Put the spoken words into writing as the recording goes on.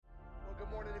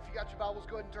you got your Bibles,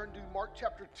 go ahead and turn to Mark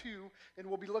chapter 2, and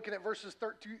we'll be looking at verses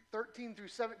 13 through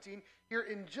 17 here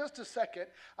in just a second.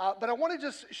 But I want to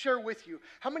just share with you,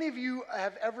 how many of you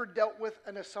have ever dealt with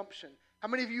an assumption? How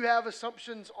many of you have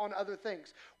assumptions on other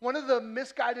things? One of the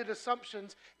misguided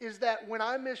assumptions is that when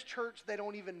I miss church, they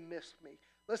don't even miss me.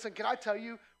 Listen, can I tell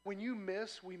you, when you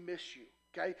miss, we miss you.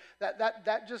 Okay,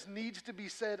 that just needs to be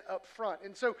said up front.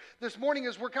 And so this morning,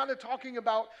 as we're kind of talking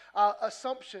about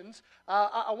assumptions,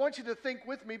 I want you to think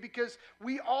with me, because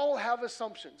we all have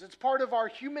assumptions. It's part of our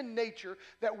human nature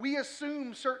that we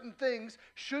assume certain things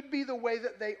should be the way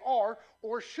that they are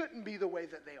or shouldn't be the way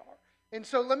that they are. And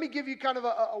so let me give you kind of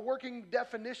a working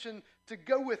definition to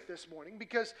go with this morning,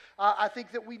 because I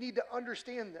think that we need to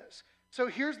understand this. So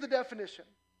here's the definition.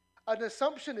 An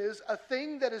assumption is a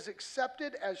thing that is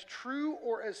accepted as true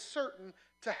or as certain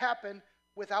to happen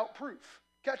without proof.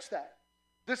 Catch that.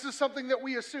 This is something that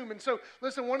we assume. And so,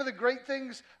 listen, one of the great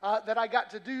things that I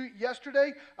got to do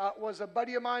yesterday was a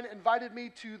buddy of mine invited me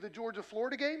to the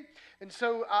Georgia-Florida game. And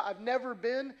so I've never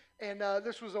been, and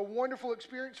this was a wonderful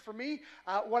experience for me.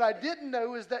 What I didn't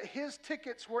know is that his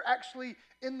tickets were actually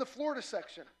in the Florida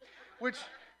section, which,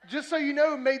 just so you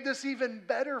know, made this even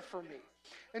better for me.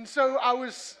 And so I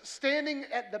was standing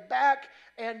at the back,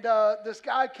 and this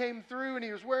guy came through, and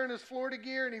he was wearing his Florida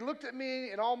gear, and he looked at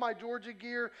me in all my Georgia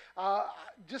gear.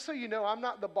 Just so you know, I'm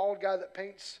not the bald guy that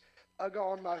paints UGA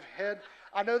on my head.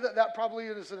 I know that probably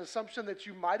is an assumption that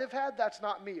you might have had. That's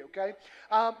not me, okay?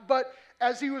 But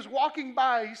as he was walking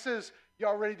by, he says,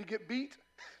 "Y'all ready to get beat?"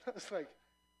 I was like,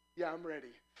 "Yeah, I'm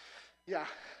ready. Yeah,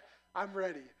 I'm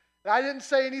ready." And I didn't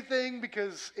say anything,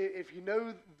 because if you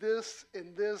know this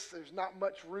and this, there's not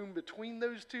much room between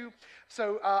those two.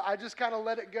 So I just kind of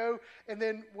let it go. And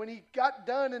then when he got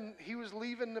done and he was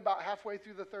leaving about halfway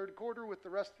through the third quarter with the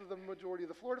rest of the majority of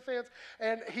the Florida fans,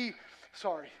 and he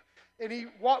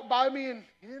walked by me and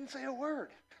he didn't say a word.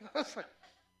 And I was like,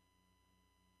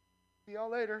 "See y'all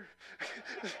later.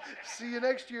 See you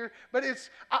next year." But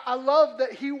I love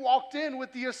that he walked in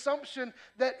with the assumption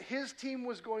that his team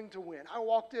was going to win. I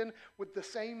walked in with the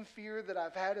same fear that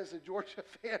I've had as a Georgia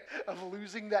fan of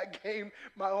losing that game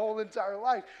my whole entire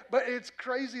life. But it's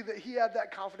crazy that he had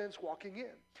that confidence walking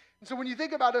in. And so when you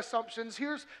think about assumptions,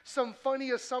 here's some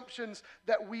funny assumptions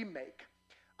that we make.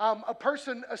 A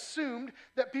person assumed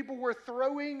that people were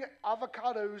throwing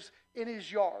avocados in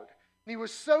his yard. And he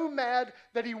was so mad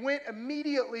that he went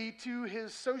immediately to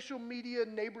his social media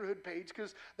neighborhood page,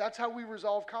 because that's how we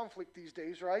resolve conflict these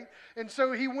days, right? And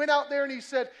so he went out there and he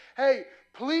said, "Hey,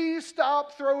 please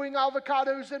stop throwing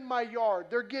avocados in my yard.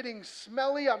 They're getting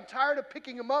smelly. I'm tired of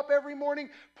picking them up every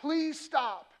morning. Please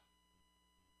stop."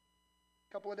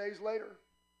 A couple of days later,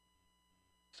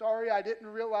 "Sorry, I didn't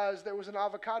realize there was an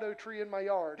avocado tree in my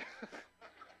yard."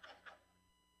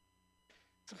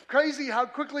 It's crazy how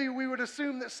quickly we would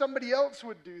assume that somebody else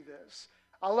would do this.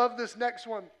 I love this next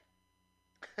one.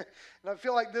 And I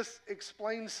feel like this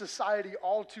explains society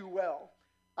all too well.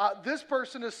 This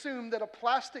person assumed that a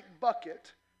plastic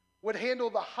bucket would handle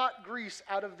the hot grease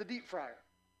out of the deep fryer.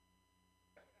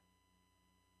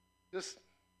 Just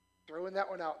throwing that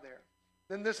one out there.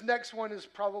 Then this next one is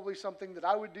probably something that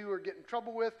I would do or get in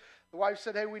trouble with. The wife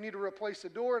said, "Hey, we need to replace the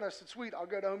door." And I said, "Sweet, I'll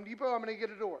go to Home Depot. I'm going to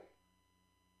get a door."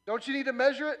 "Don't you need to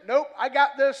measure it?" "Nope, I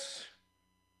got this."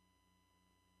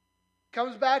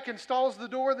 Comes back, installs the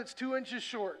door that's 2 inches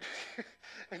short.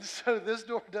 And so this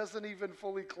door doesn't even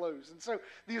fully close. And so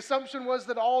the assumption was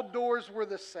that all doors were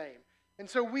the same. And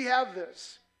so we have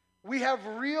this. We have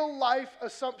real life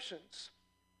assumptions.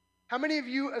 How many of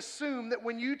you assume that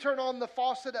when you turn on the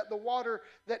faucet at the water,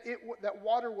 that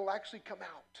water will actually come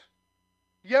out?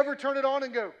 You ever turn it on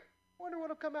and go, "I wonder what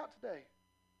will come out today"?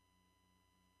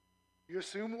 You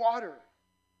assume water.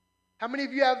 How many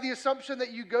of you have the assumption that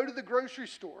you go to the grocery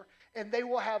store and they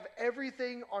will have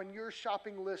everything on your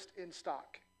shopping list in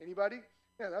stock? Anybody?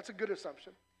 Yeah, that's a good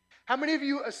assumption. How many of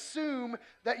you assume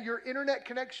that your internet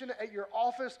connection at your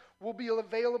office will be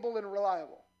available and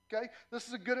reliable? Okay, this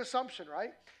is a good assumption,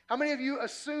 right? How many of you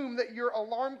assume that your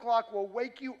alarm clock will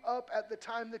wake you up at the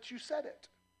time that you set it,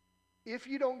 if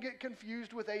you don't get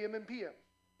confused with AM and PM?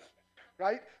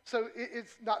 Right? So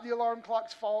it's not the alarm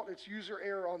clock's fault. It's user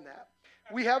error on that.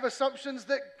 We have assumptions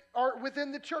that are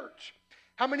within the church.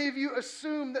 How many of you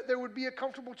assume that there would be a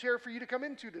comfortable chair for you to come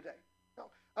into today?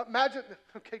 No. Imagine,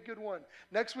 okay, good one.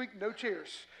 Next week, no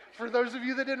chairs. For those of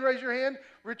you that didn't raise your hand,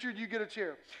 Richard, you get a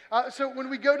chair. So when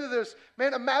we go to this,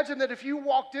 man, imagine that if you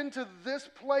walked into this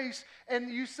place and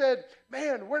you said,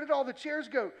 "Man, where did all the chairs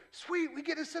go?" "Sweet, we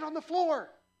get to sit on the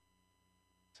floor."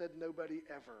 Said nobody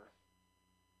ever.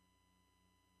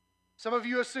 Some of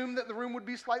you assumed that the room would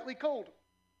be slightly cold.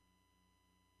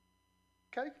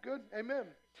 Okay, good. Amen.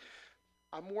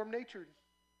 I'm warm-natured.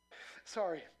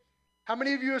 Sorry. How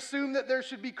many of you assume that there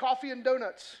should be coffee and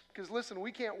donuts? Because listen,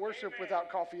 we can't worship without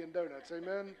coffee and donuts.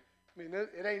 Amen? I mean,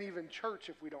 it ain't even church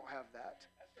if we don't have that.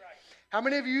 That's right. How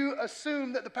many of you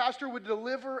assume that the pastor would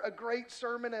deliver a great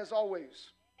sermon as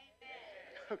always?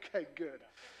 Okay, good.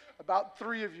 About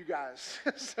 3 of you guys.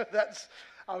 So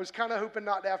I was kind of hoping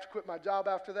not to have to quit my job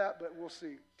after that, but we'll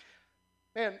see.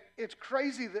 Man, it's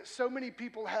crazy that so many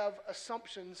people have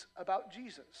assumptions about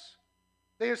Jesus.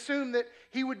 They assume that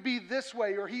he would be this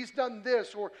way, or he's done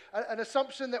this, or an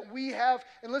assumption that we have.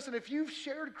 And listen, if you've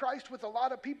shared Christ with a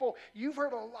lot of people, you've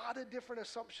heard a lot of different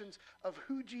assumptions of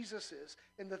who Jesus is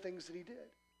and the things that he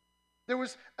did. There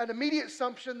was an immediate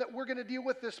assumption that we're going to deal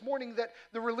with this morning, that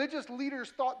the religious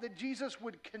leaders thought that Jesus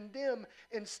would condemn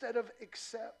instead of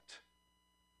accept.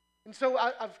 And so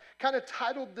I've kind of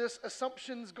titled this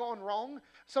Assumptions Gone Wrong,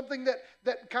 something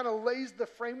that kind of lays the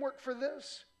framework for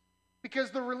this.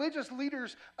 Because the religious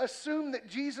leaders assumed that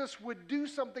Jesus would do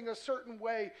something a certain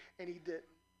way, and he didn't.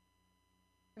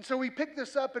 And so we pick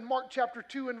this up in Mark chapter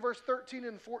 2 and verse 13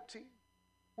 and 14,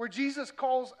 where Jesus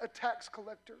calls a tax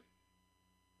collector.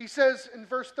 He says in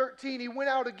verse 13, he went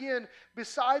out again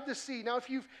beside the sea. Now, if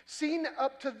you've seen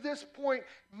up to this point,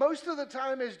 most of the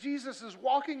time as Jesus is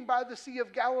walking by the Sea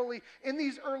of Galilee in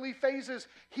these early phases,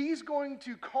 he's going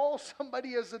to call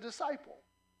somebody as a disciple.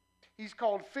 He's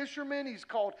called fishermen. He's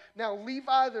called now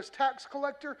Levi, this tax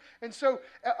collector. And so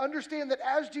understand that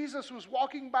as Jesus was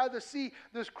walking by the sea,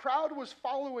 this crowd was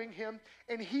following him,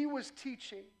 and he was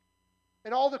teaching.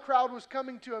 And all the crowd was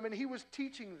coming to him, and he was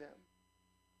teaching them.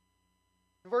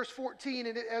 Verse 14,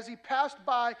 and as he passed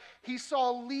by, he saw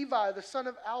Levi, the son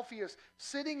of Alphaeus,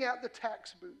 sitting at the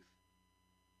tax booth.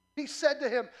 He said to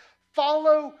him,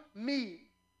 "Follow me."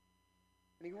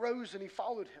 And he rose and he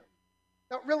followed him.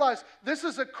 Now realize, this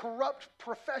is a corrupt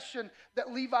profession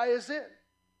that Levi is in.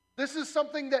 This is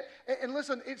something that, and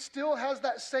listen, it still has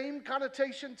that same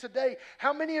connotation today.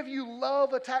 How many of you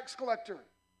love a tax collector?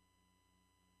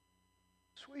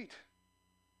 Sweet.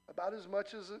 About as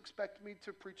much as expect me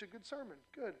to preach a good sermon.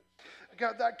 Good. I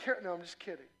got that. No, I'm just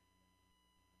kidding.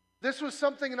 This was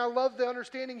something, and I love the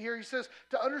understanding here. He says,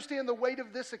 to understand the weight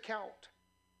of this account,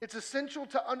 it's essential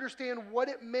to understand what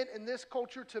it meant in this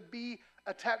culture to be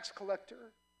a tax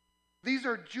collector. These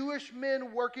are Jewish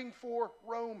men working for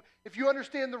Rome. If you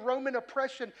understand the Roman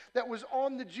oppression that was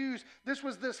on the Jews, this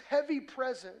was this heavy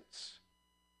presence.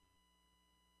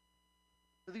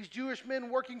 These Jewish men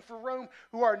working for Rome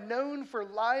who are known for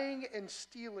lying and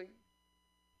stealing.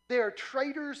 They are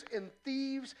traitors and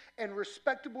thieves, and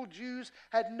respectable Jews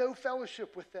had no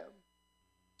fellowship with them.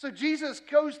 So Jesus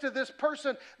goes to this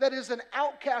person that is an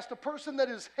outcast, a person that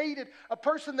is hated, a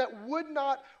person that would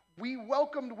not be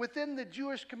welcomed within the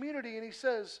Jewish community, and he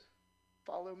says,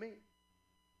 "Follow me."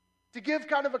 To give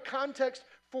kind of a context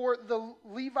for the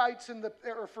Levites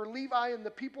or for Levi and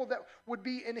the people that would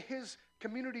be in his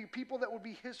community, people that would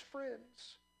be his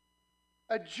friends.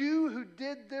 A Jew who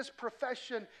did this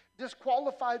profession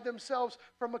disqualified themselves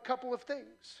from a couple of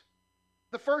things.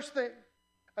 The first thing,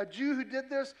 a Jew who did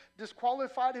this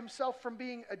disqualified himself from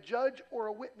being a judge or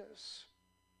a witness.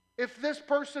 If this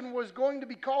person was going to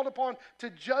be called upon to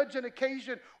judge an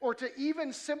occasion or to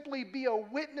even simply be a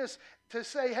witness to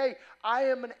say, hey, I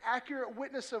am an accurate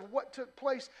witness of what took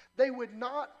place, they would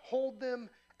not hold them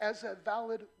as a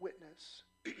valid witness.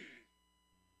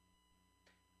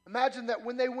 Imagine that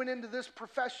when they went into this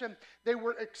profession, they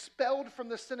were expelled from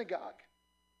the synagogue.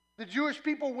 The Jewish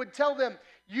people would tell them,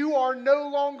 you are no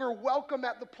longer welcome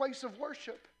at the place of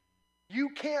worship. You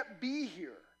can't be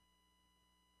here.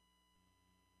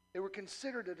 They were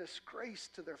considered a disgrace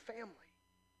to their family.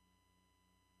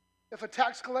 If a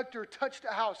tax collector touched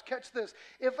a house, catch this,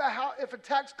 if a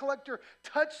tax collector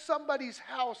touched somebody's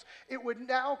house, it would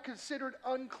now considered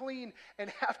unclean and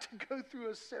have to go through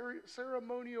a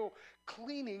ceremonial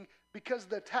cleaning because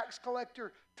the tax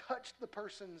collector touched the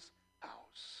person's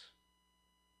house.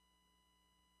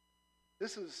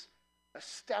 This is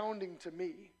astounding to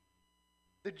me.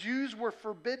 The Jews were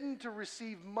forbidden to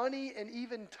receive money and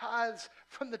even tithes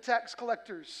from the tax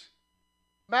collectors.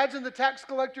 Imagine the tax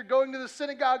collector going to the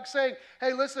synagogue saying,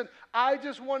 hey, listen, I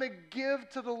just want to give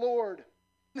to the Lord.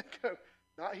 They go,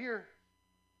 not here.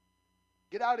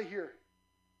 Get out of here.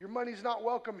 Your money's not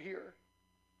welcome here.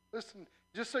 Listen,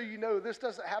 just so you know, this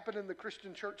doesn't happen in the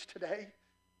Christian church today.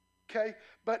 Okay?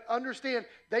 But understand,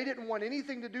 they didn't want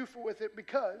anything to do with it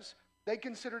because they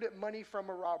considered it money from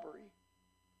a robbery.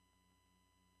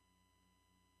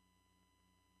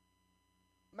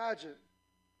 Imagine.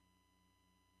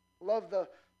 Love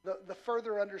the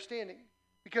further understanding.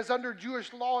 Because under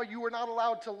Jewish law, you were not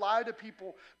allowed to lie to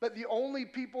people. But the only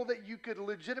people that you could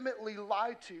legitimately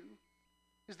lie to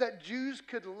is that Jews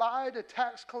could lie to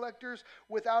tax collectors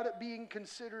without it being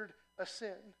considered a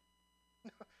sin.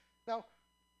 Now,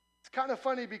 it's kind of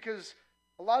funny because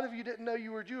a lot of you didn't know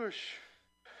you were Jewish.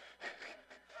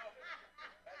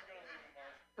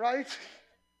 Right?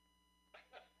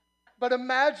 But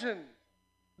imagine,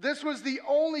 this was the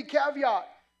only caveat.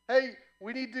 Hey,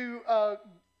 we need to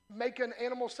make an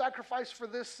animal sacrifice for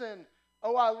this sin.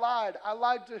 Oh, I lied. I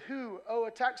lied to who? Oh,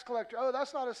 a tax collector. Oh,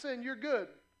 that's not a sin. You're good.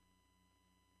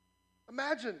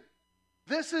 Imagine,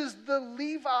 this is the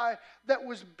Levi that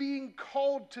was being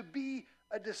called to be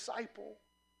a disciple.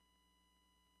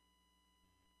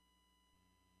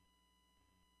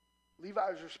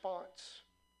 Levi's response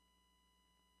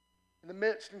in the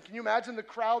midst, and can you imagine the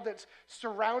crowd that's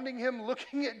surrounding him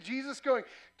looking at Jesus going,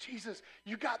 Jesus,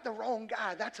 you got the wrong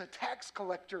guy. That's a tax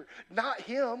collector, not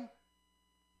him.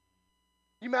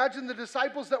 You imagine the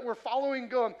disciples that were following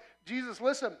going, Jesus,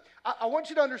 listen, I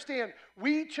want you to understand,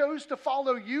 we chose to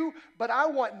follow you, but I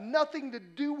want nothing to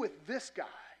do with this guy.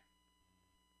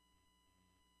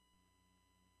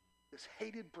 This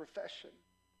hated profession.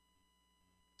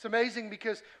 It's amazing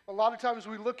because a lot of times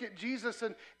we look at Jesus,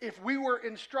 and if we were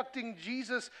instructing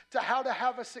Jesus to how to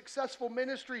have a successful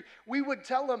ministry, we would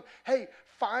tell him, hey,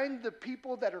 find the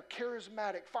people that are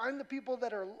charismatic, find the people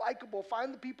that are likable,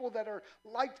 find the people that are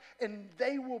liked, and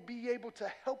they will be able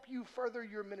to help you further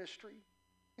your ministry.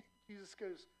 Jesus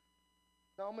goes,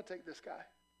 no, I'm going to take this guy.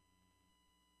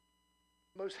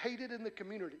 Most hated in the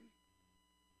community.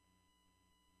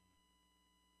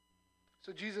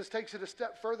 So Jesus takes it a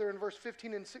step further in verse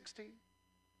 15 and 16,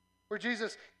 where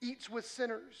Jesus eats with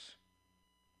sinners.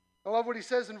 I love what he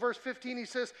says in verse 15. He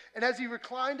says, and as he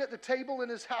reclined at the table in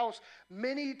his house,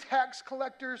 many tax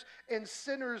collectors and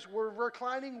sinners were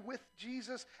reclining with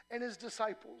Jesus and his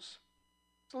disciples.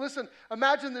 So listen,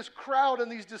 imagine this crowd and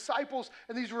these disciples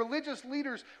and these religious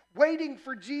leaders waiting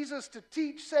for Jesus to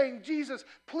teach, saying, Jesus,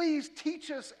 please teach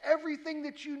us everything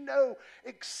that you know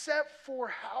except for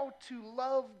how to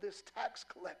love this tax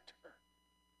collector.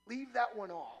 Leave that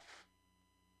one off.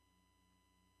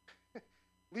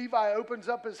 Levi opens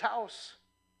up his house.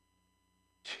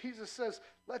 Jesus says,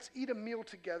 let's eat a meal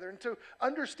together. And to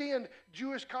understand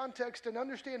Jewish context and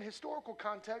understand historical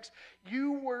context,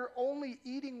 you were only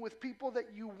eating with people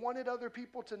that you wanted other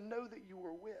people to know that you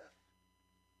were with.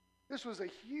 This was a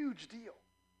huge deal.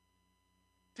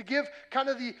 To give kind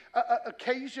of the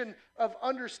occasion of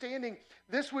understanding,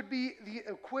 this would be the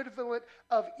equivalent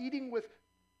of eating with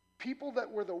people that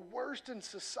were the worst in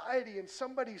society and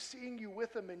somebody seeing you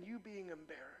with them and you being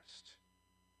embarrassed.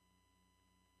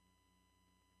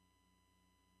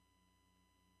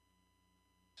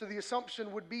 So the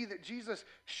assumption would be that Jesus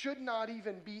should not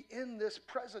even be in this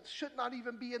presence, should not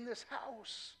even be in this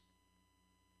house.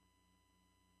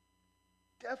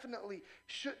 Definitely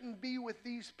shouldn't be with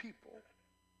these people.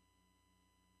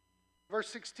 Verse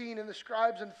 16, and the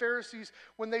scribes and Pharisees,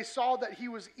 when they saw that he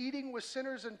was eating with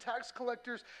sinners and tax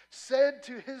collectors, said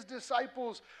to his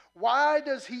disciples, why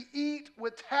does he eat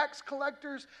with tax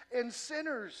collectors and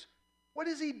sinners? What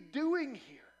is he doing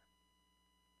here?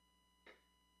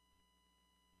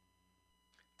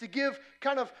 To give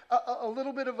kind of a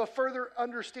little bit of a further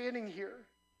understanding here,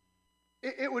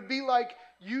 it would be like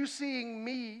you seeing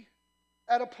me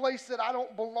at a place that I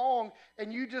don't belong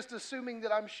and you just assuming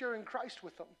that I'm sharing Christ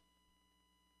with them.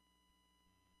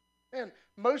 And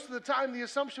most of the time the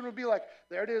assumption would be like,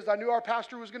 there it is, I knew our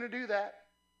pastor was going to do that.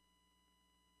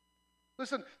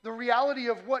 Listen, the reality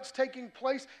of what's taking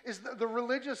place is that the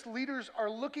religious leaders are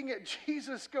looking at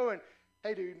Jesus going,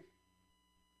 hey dude,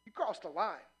 you crossed a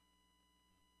line.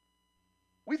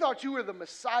 We thought you were the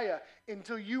Messiah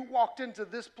until you walked into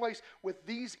this place with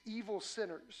these evil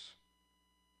sinners.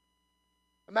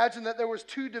 Imagine that there was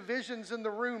two divisions in the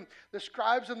room. The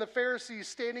scribes and the Pharisees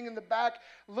standing in the back,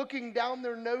 looking down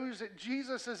their nose at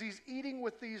Jesus as he's eating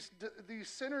with these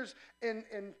sinners and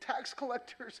tax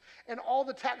collectors. And all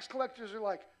the tax collectors are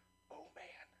like, oh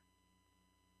man,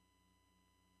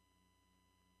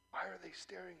 why are they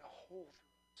staring a hole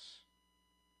through us?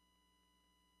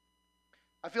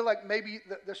 I feel like maybe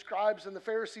the scribes and the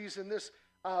Pharisees in this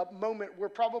moment were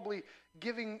probably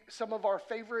giving some of our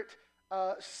favorite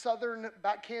southern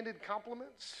backhanded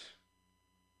compliments.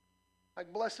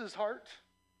 Like, bless his heart.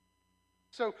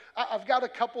 So I've got a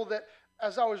couple that,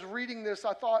 as I was reading this,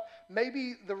 I thought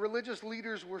maybe the religious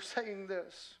leaders were saying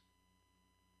this.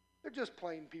 They're just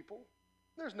plain people.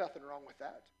 There's nothing wrong with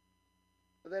that.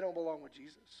 But they don't belong with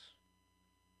Jesus.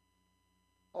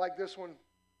 I like this one.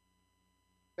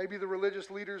 Maybe the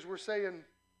religious leaders were saying,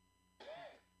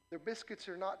 Their biscuits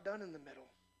are not done in the middle.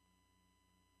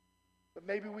 But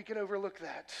maybe we can overlook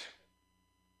that.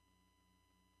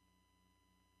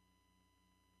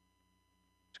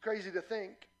 It's crazy to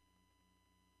think,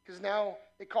 because now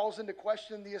it calls into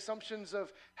question the assumptions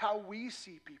of how we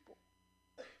see people.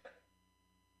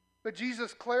 But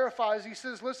Jesus clarifies, he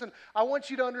says, listen, I want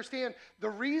you to understand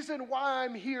the reason why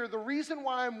I'm here, the reason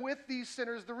why I'm with these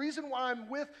sinners, the reason why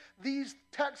I'm with these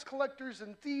tax collectors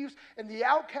and thieves and the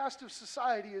outcast of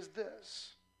society is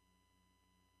this.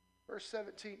 Verse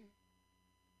 17.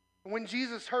 When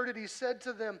Jesus heard it, he said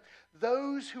to them,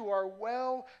 those who are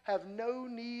well have no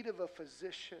need of a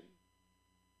physician,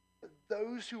 but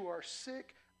those who are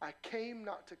sick, I came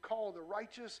not to call the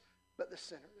righteous, but the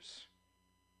sinners.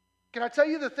 Can I tell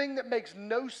you the thing that makes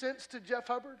no sense to Jeff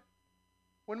Hubbard?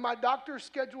 When my doctor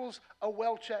schedules a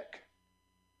well check,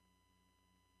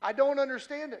 I don't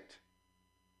understand it.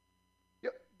 Yeah,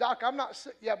 Doc, I'm not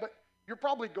sick. Yeah, but you're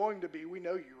probably going to be. We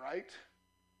know you, right?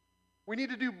 We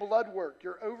need to do blood work.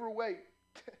 You're overweight.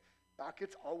 Doc,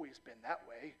 it's always been that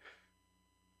way.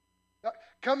 Doc,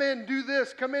 come in, do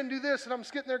this. Come in, do this. And I'm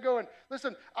sitting there going,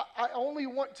 listen, I only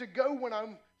want to go when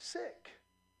I'm sick.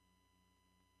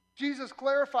 Jesus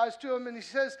clarifies to him and he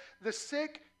says, the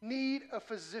sick need a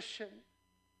physician.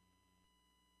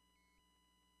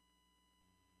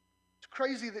 It's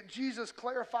crazy that Jesus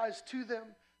clarifies to them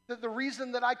that the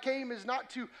reason that I came is not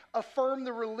to affirm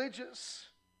the religious,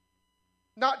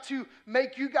 not to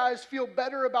make you guys feel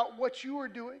better about what you are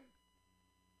doing,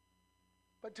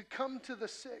 but to come to the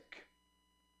sick.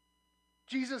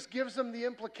 Jesus gives them the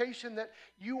implication that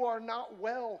you are not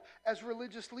well as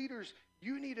religious leaders.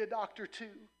 You need a doctor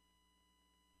too.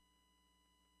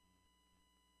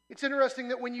 It's interesting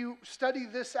that when you study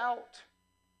this out,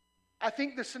 I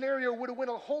think the scenario would have went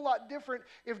a whole lot different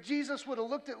if Jesus would have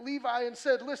looked at Levi and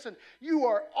said, listen, you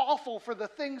are awful for the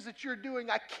things that you're doing.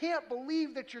 I can't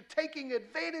believe that you're taking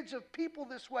advantage of people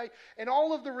this way. And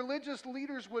all of the religious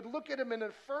leaders would look at him and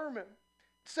affirm him.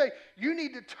 Say, you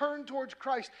need to turn towards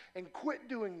Christ and quit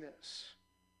doing this.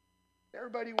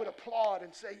 Everybody would applaud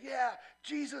and say, yeah,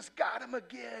 Jesus got him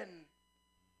again.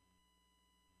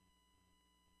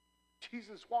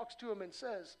 Jesus walks to him and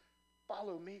says,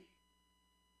 follow me.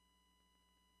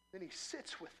 Then he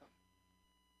sits with them,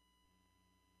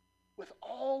 with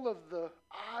all of the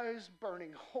eyes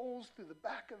burning holes through the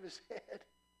back of his head.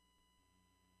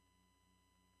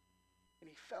 And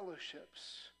he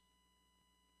fellowships.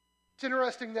 It's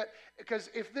interesting that, because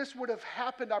if this would have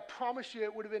happened, I promise you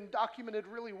it would have been documented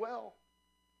really well.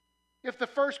 If the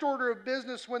first order of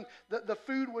business when the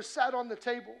food was sat on the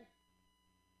table,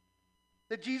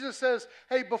 that Jesus says,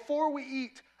 hey, before we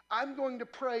eat, I'm going to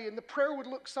pray. And the prayer would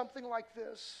look something like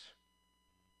this.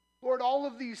 Lord, all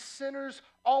of these sinners,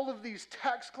 all of these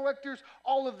tax collectors,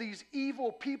 all of these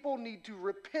evil people need to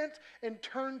repent and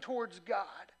turn towards God.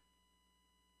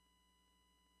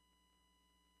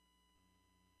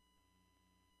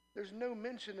 There's no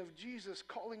mention of Jesus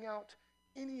calling out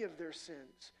any of their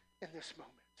sins in this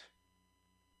moment.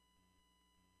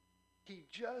 He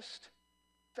just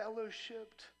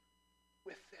fellowshipped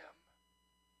with them.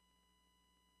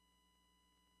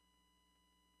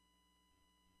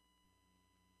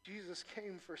 Jesus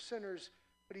came for sinners,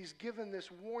 but he's given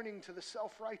this warning to the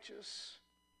self-righteous.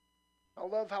 I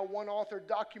love how one author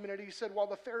documented, he said, while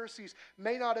the Pharisees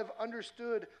may not have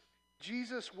understood,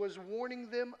 Jesus was warning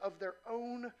them of their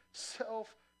own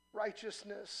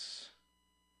self-righteousness.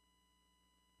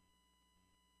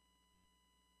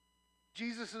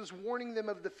 Jesus is warning them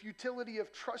of the futility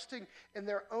of trusting in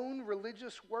their own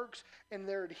religious works and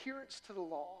their adherence to the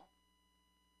law.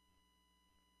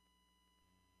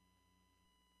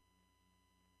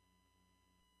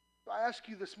 So I ask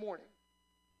you this morning,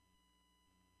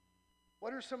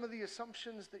 what are some of the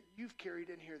assumptions that you've carried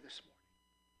in here this morning?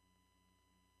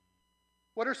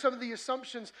 What are some of the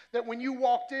assumptions that when you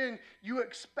walked in, you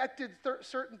expected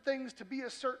certain things to be a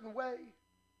certain way?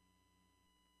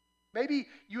 Maybe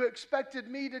you expected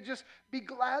me to just be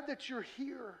glad that you're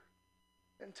here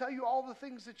and tell you all the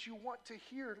things that you want to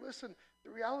hear. Listen, the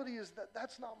reality is that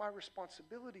that's not my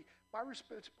responsibility. My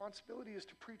responsibility is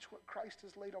to preach what Christ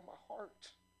has laid on my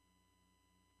heart.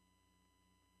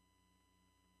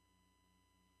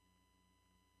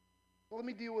 Well, let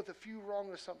me deal with a few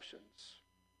wrong assumptions.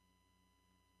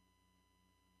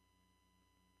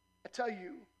 I tell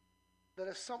you that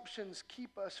assumptions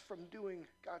keep us from doing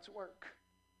God's work.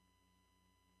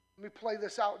 Let me play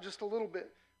this out just a little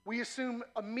bit. We assume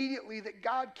immediately that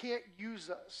God can't use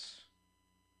us.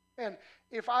 And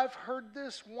if I've heard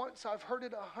this once, I've heard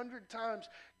it 100 times.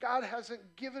 God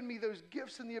hasn't given me those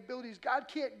gifts and the abilities. God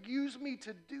can't use me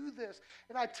to do this.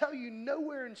 And I tell you,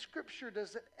 nowhere in Scripture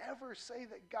does it ever say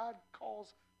that God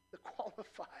calls the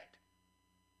qualified.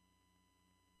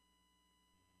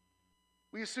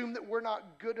 We assume that we're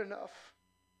not good enough.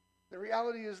 The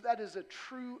reality is that is a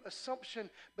true assumption,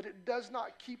 but it does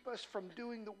not keep us from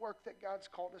doing the work that God's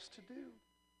called us to do.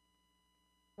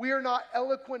 We are not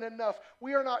eloquent enough.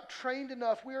 We are not trained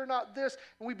enough. We are not this.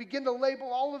 And we begin to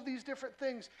label all of these different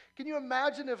things. Can you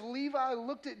imagine if Levi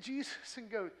looked at Jesus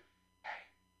and go, hey,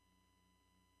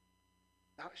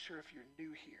 not sure if you're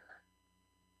new here,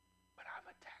 but I'm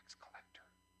a tax collector.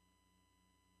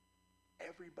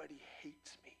 Everybody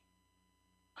hates me.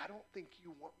 I don't think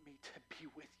you want me to be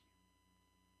with you.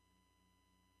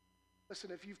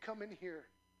 Listen, if you've come in here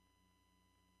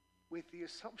with the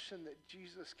assumption that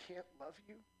Jesus can't love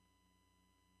you,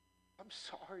 I'm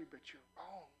sorry, but you're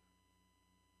wrong.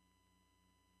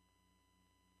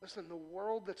 Listen, the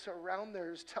world that's around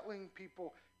there is telling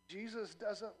people Jesus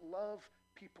doesn't love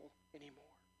people anymore.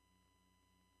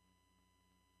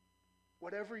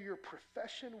 Whatever your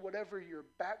profession, whatever your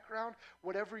background,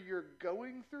 whatever you're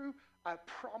going through, I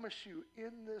promise you,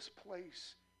 in this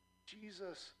place,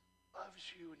 Jesus loves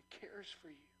you and cares for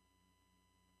you.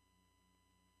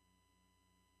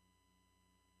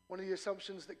 One of the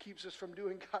assumptions that keeps us from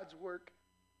doing God's work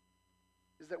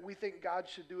is that we think God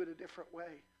should do it a different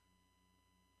way.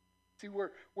 See, we're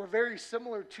very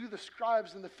similar to the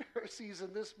scribes and the Pharisees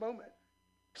in this moment.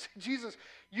 Jesus,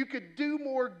 you could do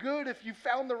more good if you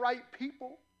found the right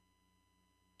people.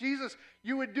 Jesus,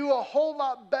 you would do a whole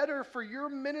lot better for your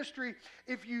ministry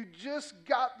if you just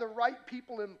got the right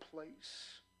people in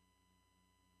place.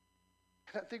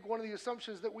 And I think one of the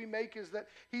assumptions that we make is that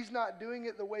he's not doing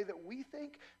it the way that we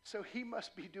think, so he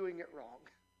must be doing it wrong.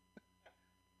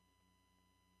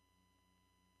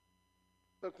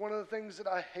 Look, one of the things that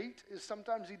I hate is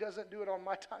sometimes he doesn't do it on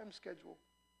my time schedule.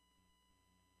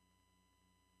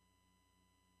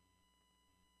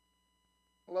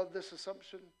 I love this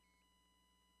assumption.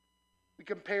 We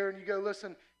compare and you go,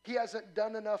 listen, he hasn't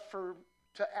done enough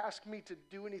to ask me to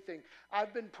do anything.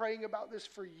 I've been praying about this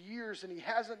for years and he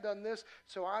hasn't done this,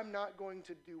 so I'm not going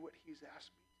to do what he's asked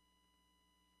me.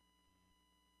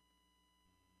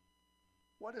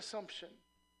 What assumption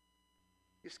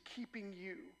is keeping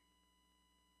you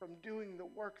from doing the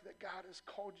work that God has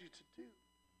called you to do?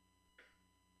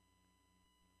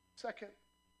 Second,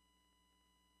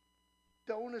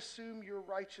 don't assume your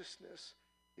righteousness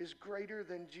is greater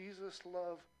than Jesus'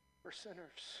 love for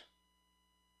sinners.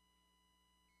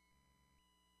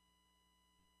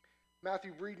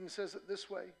 Matthew Breeden says it this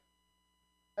way.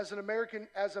 As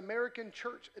American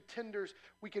church attenders,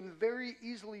 we can very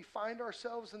easily find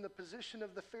ourselves in the position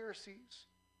of the Pharisees,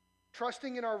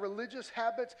 trusting in our religious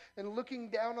habits and looking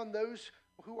down on those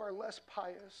who are less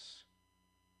pious.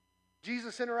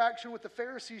 Jesus' interaction with the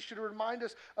Pharisees should remind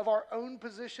us of our own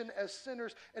position as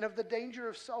sinners and of the danger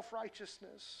of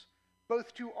self-righteousness,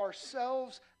 both to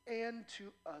ourselves and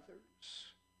to others.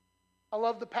 I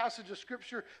love the passage of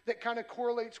Scripture that kind of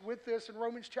correlates with this in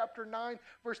Romans chapter 9,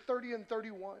 verse 30 and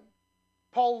 31.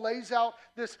 Paul lays out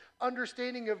this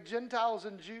understanding of Gentiles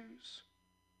and Jews.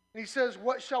 And he says,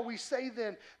 what shall we say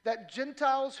then? That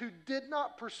Gentiles who did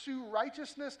not pursue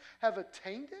righteousness have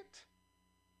attained it?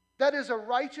 That is a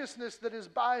righteousness that is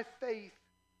by faith.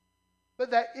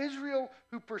 But that Israel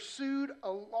who pursued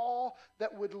a law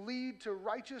that would lead to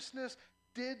righteousness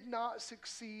did not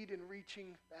succeed in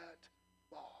reaching that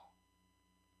law.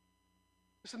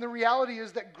 Listen, the reality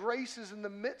is that grace is in the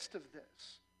midst of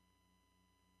this.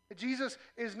 Jesus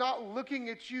is not looking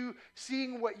at you,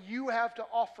 seeing what you have to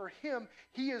offer him.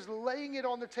 He is laying it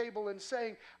on the table and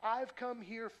saying, I've come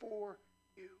here for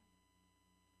you.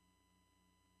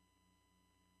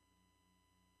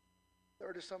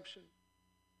 Third assumption.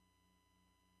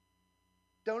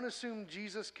 Don't assume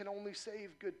Jesus can only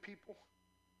save good people.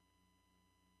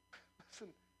 Listen,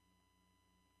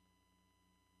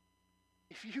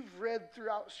 if you've read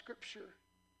throughout Scripture,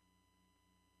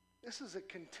 this is a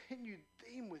continued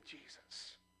theme with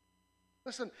Jesus.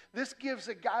 Listen, this gives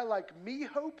a guy like me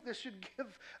hope. This should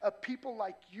give a people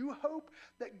like you hope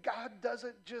that God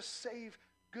doesn't just save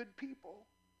good people.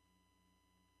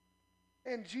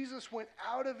 And Jesus went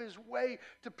out of his way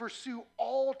to pursue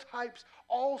all types,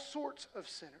 all sorts of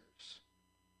sinners.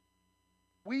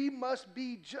 We must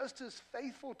be just as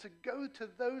faithful to go to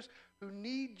those who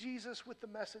need Jesus with the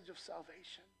message of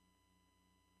salvation.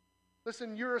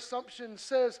 Listen, your assumption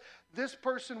says this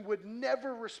person would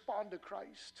never respond to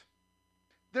Christ.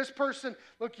 This person,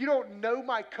 look, you don't know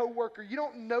my coworker. You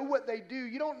don't know what they do.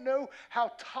 You don't know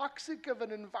how toxic of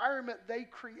an environment they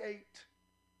create.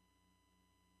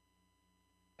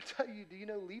 I tell you, do you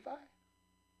know Levi?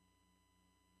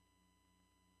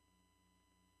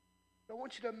 I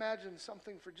want you to imagine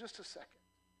something for just a second.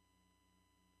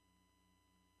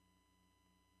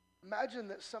 Imagine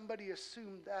that somebody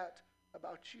assumed that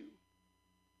about you.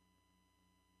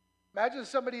 Imagine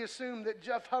somebody assumed that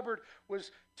Jeff Hubbard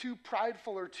was too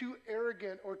prideful or too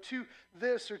arrogant or too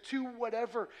this or too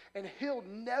whatever, and he'll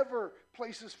never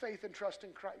place his faith and trust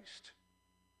in Christ.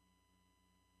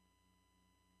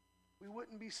 We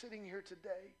wouldn't be sitting here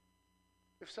today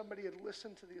if somebody had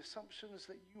listened to the assumptions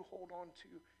that you hold on to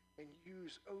and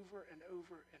use over and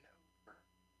over and over.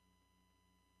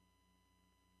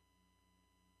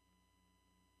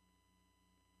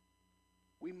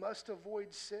 We must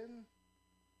avoid sin,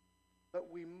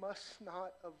 but we must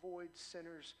not avoid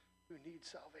sinners who need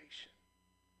salvation.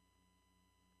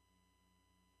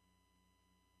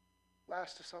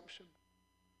 Last assumption.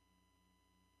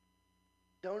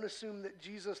 Don't assume that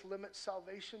Jesus limits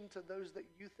salvation to those that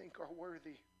you think are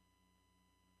worthy.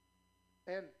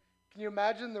 And can you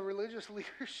imagine the religious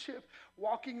leadership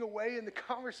walking away in the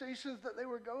conversations that they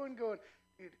were going,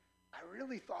 dude, I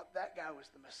really thought that guy was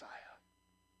the Messiah.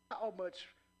 How much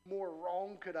more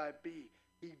wrong could I be?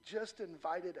 He just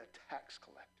invited a tax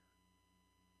collector.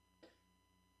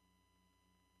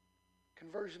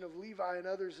 Conversion of Levi and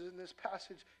others in this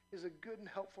passage is a good and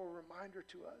helpful reminder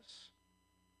to us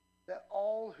that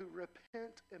all who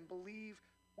repent and believe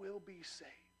will be saved.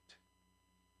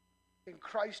 In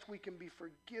Christ we can be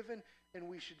forgiven, and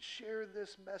we should share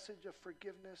this message of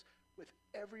forgiveness with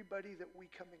everybody that we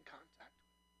come in contact with.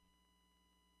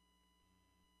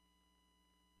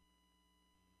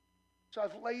 So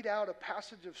I've laid out a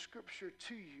passage of Scripture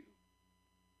to you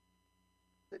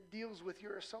that deals with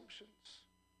your assumptions.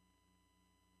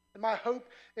 And my hope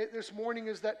this morning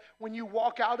is that when you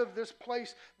walk out of this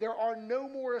place, there are no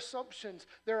more assumptions.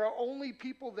 There are only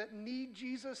people that need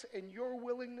Jesus and your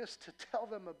willingness to tell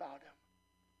them about him.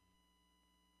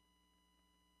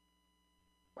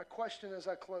 My question as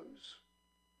I close: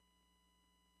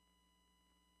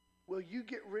 will you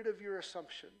get rid of your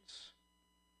assumptions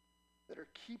that are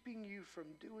keeping you from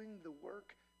doing the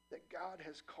work that God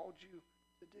has called you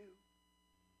to do?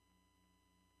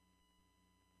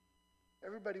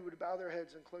 Everybody would bow their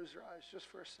heads and close their eyes just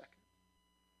for a second.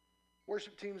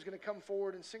 Worship team is going to come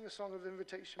forward and sing a song of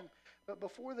invitation. But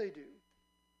before they do,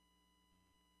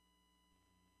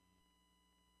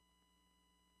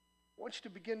 I want you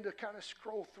to begin to kind of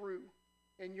scroll through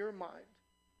in your mind.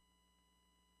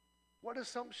 What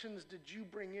assumptions did you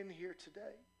bring in here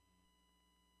today?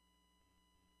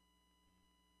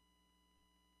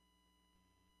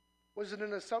 Was it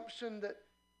an assumption that,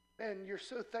 man, you're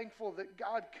so thankful that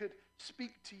God could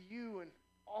speak to you and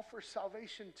offer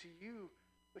salvation to you,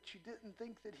 but you didn't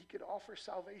think that he could offer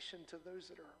salvation to those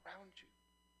that are around you?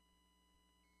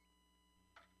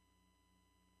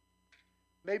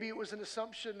 Maybe it was an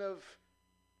assumption of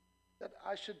that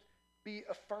I should be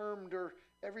affirmed, or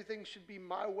everything should be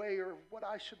my way, or what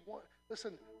I should want.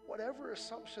 Listen, whatever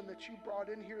assumption that you brought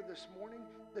in here this morning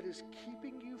that is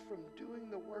keeping you from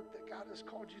doing the work that God has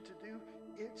called you to do,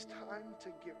 it's time to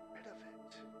get rid of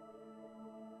it.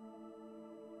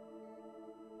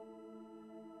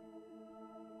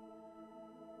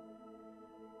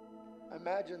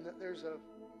 Imagine that there's a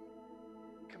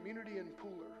community in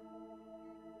Pooler,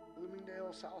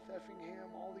 Bloomingdale, South Effingham,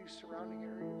 all these surrounding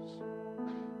areas,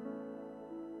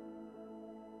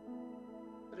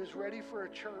 that is ready for a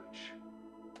church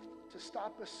to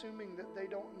stop assuming that they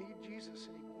don't need Jesus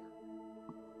anymore.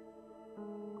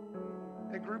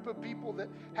 A group of people that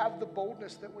have the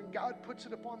boldness that when God puts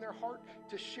it upon their heart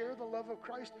to share the love of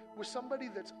Christ with somebody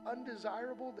that's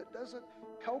undesirable, that doesn't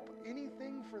help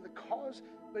anything for the cause,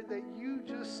 but that you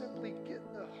just simply get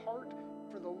the heart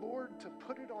for the Lord to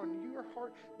put it on your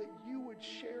heart, that you would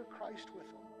share Christ with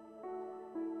them.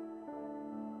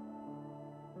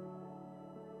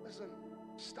 Listen,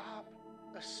 stop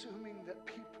assuming that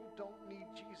people don't need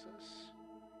Jesus.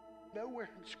 Nowhere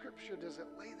in Scripture does it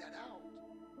lay that out.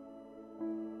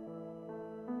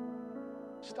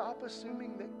 Stop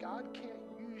assuming that God can't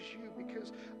use you,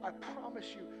 because I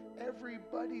promise you,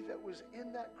 everybody that was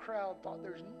in that crowd thought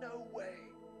there's no way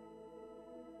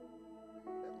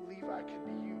that Levi could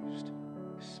be used,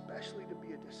 especially to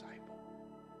be a disciple.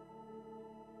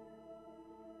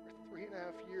 For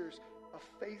 3.5 years of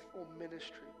faithful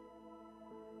ministry,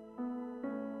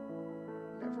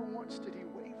 never once did he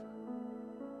waver.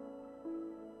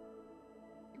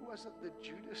 He wasn't the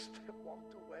Judas that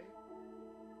walked away.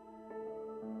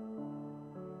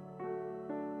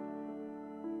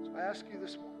 I ask you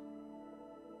this morning,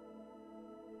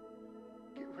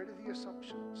 get rid of the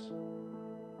assumptions.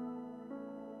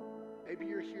 Maybe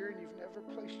you're here and you've never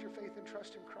placed your faith and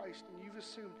trust in Christ, and you've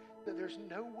assumed that there's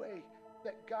no way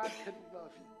that God can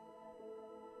love you.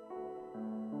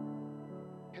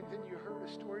 And then you heard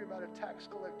a story about a tax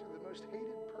collector, the most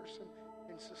hated person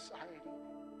in society,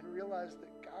 and realized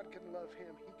that God can love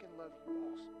him. He can love you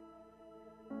also.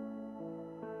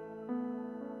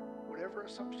 Whatever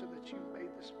assumption that you've made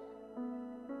this morning,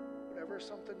 whatever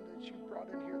something that you brought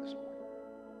in here this morning,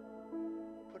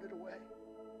 put it away.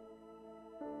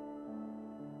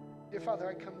 Dear Father,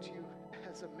 I come to you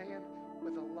as a man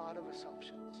with a lot of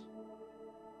assumptions.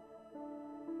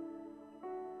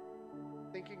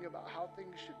 Thinking about how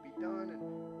things should be done and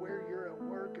where you're at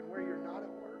work and where you're not at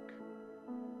work.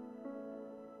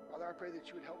 Father, I pray that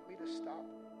you would help me to stop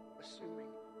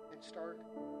assuming and start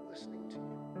listening to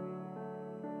you.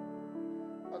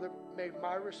 Father, may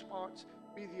my response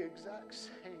be the exact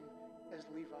same as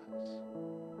Levi's.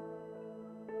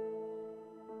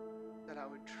 That I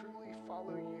would truly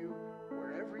follow you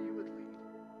wherever you would lead.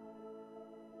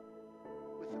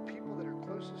 With the people that are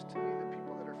closest to me, the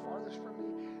people that are farthest from me,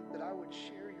 that I would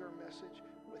share your message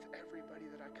with everybody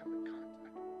that I come in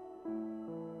contact with.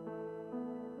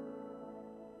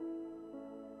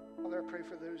 Father, I pray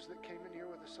for those that came in here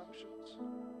with assumptions.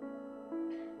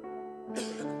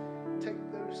 Take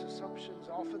those assumptions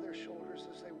off of their shoulders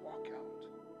as they walk out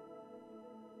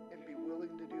and be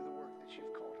willing to do the work that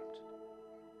you've called them to do.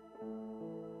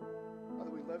 Father,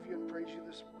 we love you and praise you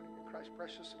this morning. In Christ's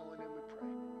precious and holy name we pray.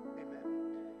 Amen.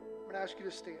 I'm going to ask you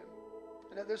to stand.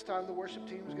 And at this time, the worship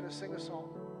team is going to sing a song.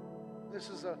 This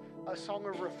is a song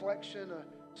of reflection, a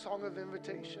song of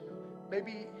invitation.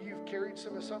 Maybe you've carried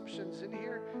some assumptions in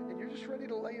here and you're just ready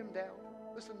to lay them down.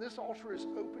 Listen, this altar is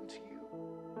open to you.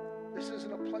 This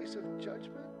isn't a place of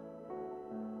judgment.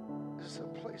 This is a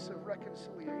place of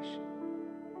reconciliation.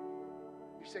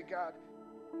 You say, God,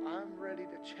 I'm ready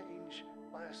to change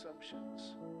my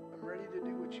assumptions. I'm ready to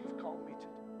do what you've called me to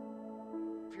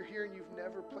do. If you're here and you've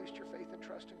never placed your faith and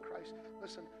trust in Christ,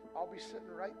 listen, I'll be sitting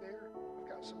right there. I've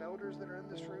got some elders that are in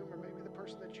this room, or maybe the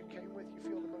person that you came with you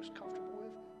feel the most comfortable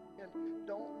with. And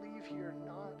don't leave here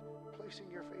not placing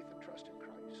your faith and trust in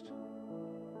Christ.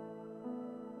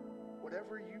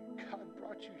 Whatever God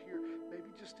brought you here, maybe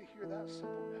just to hear that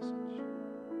simple message.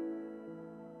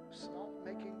 Stop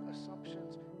making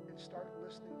assumptions and start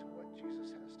listening to what Jesus